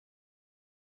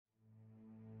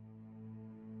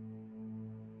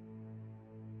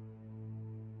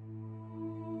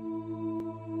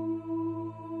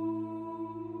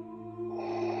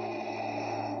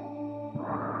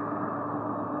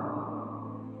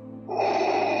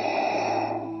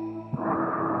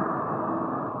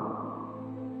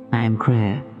and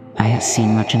Kreia. I have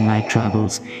seen much in my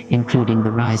travels, including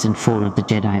the rise and fall of the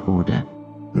Jedi Order.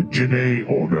 The Jedi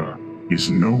Order is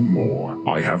no more.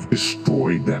 I have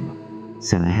destroyed them.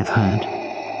 So I have heard.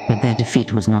 But their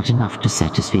defeat was not enough to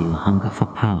satisfy your hunger for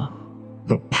power.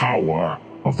 The power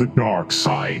of the dark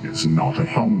side is not a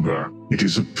hunger. It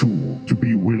is a tool to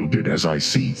be wielded as I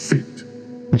see fit.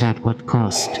 But at what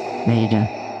cost, Vader?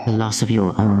 The loss of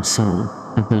your own soul,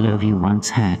 of the love you once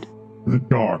had. The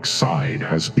dark side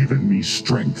has given me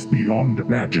strength beyond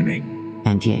imagining.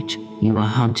 And yet, you are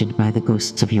haunted by the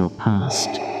ghosts of your past.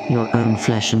 Your own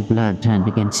flesh and blood turned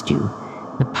against you.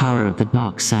 The power of the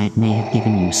dark side may have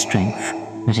given you strength,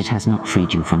 but it has not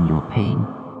freed you from your pain.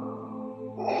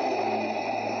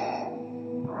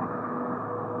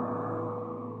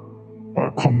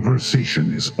 Our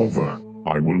conversation is over.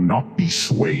 I will not be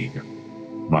swayed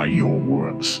by your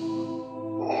words.